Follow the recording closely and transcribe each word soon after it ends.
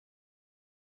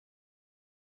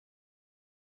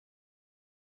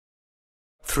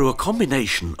Through a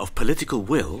combination of political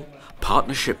will,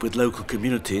 partnership with local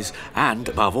communities and,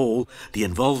 above all, the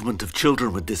involvement of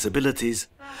children with disabilities,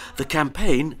 the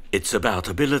campaign, It's About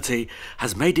Ability,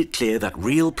 has made it clear that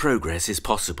real progress is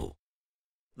possible.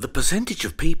 The percentage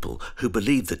of people who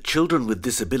believe that children with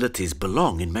disabilities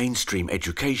belong in mainstream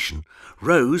education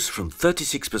rose from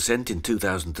 36% in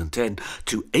 2010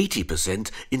 to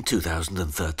 80% in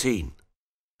 2013.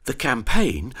 The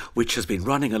campaign, which has been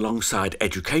running alongside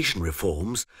education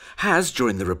reforms, has,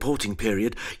 during the reporting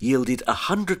period, yielded a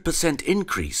 100%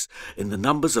 increase in the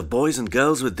numbers of boys and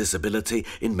girls with disability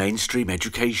in mainstream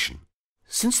education.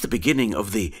 Since the beginning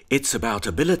of the It's About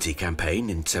Ability campaign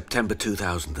in September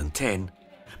 2010,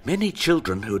 many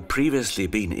children who had previously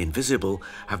been invisible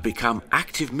have become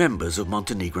active members of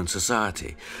Montenegrin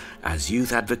society as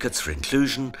youth advocates for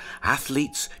inclusion,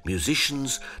 athletes,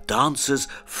 musicians, dancers,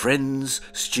 friends,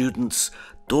 students,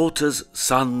 daughters,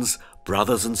 sons,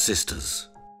 brothers and sisters.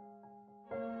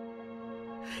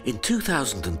 In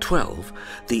 2012,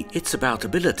 the It's About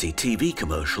Ability TV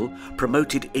commercial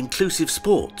promoted inclusive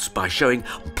sports by showing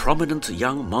prominent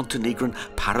young Montenegrin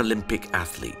Paralympic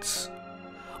athletes.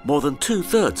 More than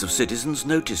 2/3 of citizens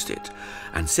noticed it,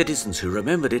 and citizens who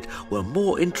remembered it were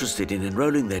more interested in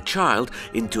enrolling their child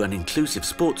into an inclusive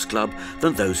sports club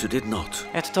than those who did not.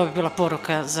 Eto, to bi bila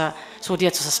poruka za svu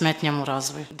djecu sa smetnjama u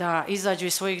razvoju. Da izađu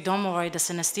iz svojih domova i da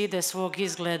se ne stide svog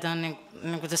izgleda,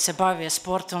 nego da se bave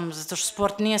sportom, zato što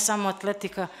sport nije samo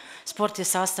atletika, sport je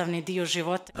sastavni dio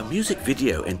života. A music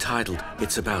video entitled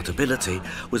It's About Ability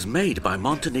was made by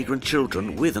Montenegrin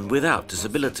children with and without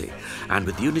disability, and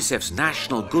with UNICEF's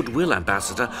National Goodwill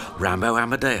Ambassador Rambo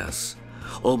Amadeus.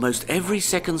 Almost every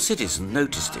second citizen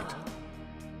noticed it.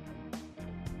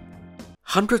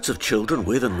 Hundreds of children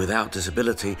with and without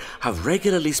disability have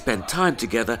regularly spent time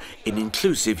together in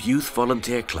inclusive youth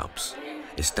volunteer clubs,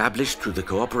 established through the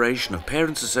cooperation of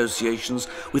parents' associations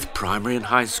with primary and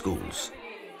high schools.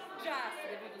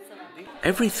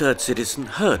 Every third citizen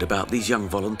heard about these young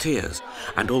volunteers,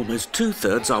 and almost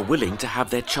 2/3 are willing to have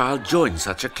their child join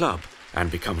such a club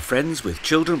and become friends with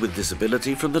children with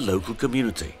disability from the local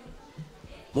community.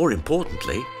 More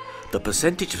importantly, the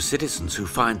percentage of citizens who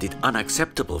find it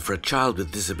unacceptable for a child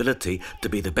with disability to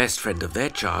be the best friend of their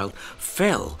child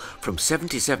fell from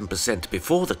 77%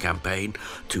 before the campaign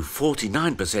to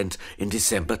 49% in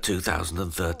December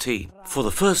 2013. For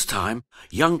the first time,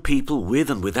 young people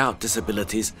with and without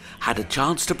disabilities had a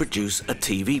chance to produce a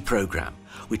TV program,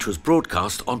 which was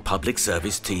broadcast on public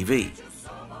service TV.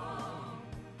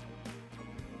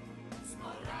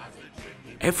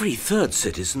 Every third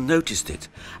citizen noticed it,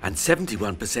 and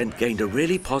 71% gained a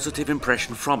really positive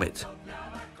impression from it.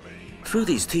 Through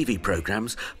these TV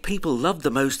programs, people loved the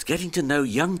most getting to know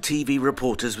young TV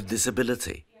reporters with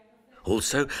disability.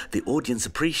 Also, the audience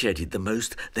appreciated the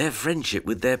most their friendship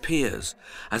with their peers,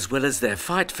 as well as their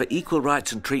fight for equal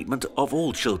rights and treatment of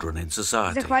all children in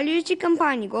society. Zahvaljujući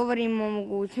kampanji govorimo o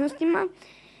mogućnostima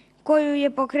koju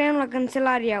je pokrenula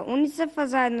kancelarija UNICEF-a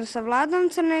zajedno sa vladom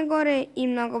Crne Gore i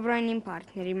mnogobrojnim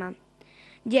partnerima.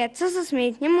 Djeca sa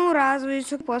smetnjama u razvoju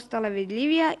su postala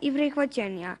vidljivija i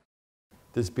prihvaćenija.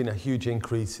 There's been a huge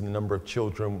increase in the number of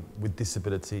children with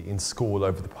disability in school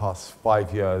over the past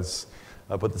 5 years,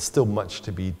 but there's still much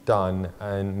to be done,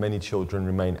 and many children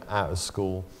remain out of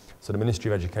school. So the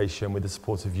Ministry of Education, with the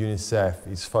support of UNICEF,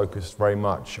 is focused very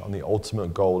much on the ultimate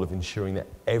goal of ensuring that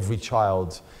every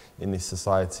child in this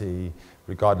society,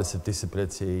 regardless of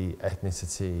disability,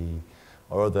 ethnicity,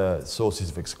 or other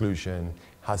sources of exclusion,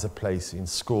 has a place in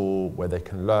school where they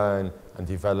can learn and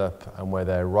develop and where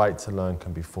their right to learn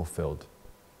can be fulfilled.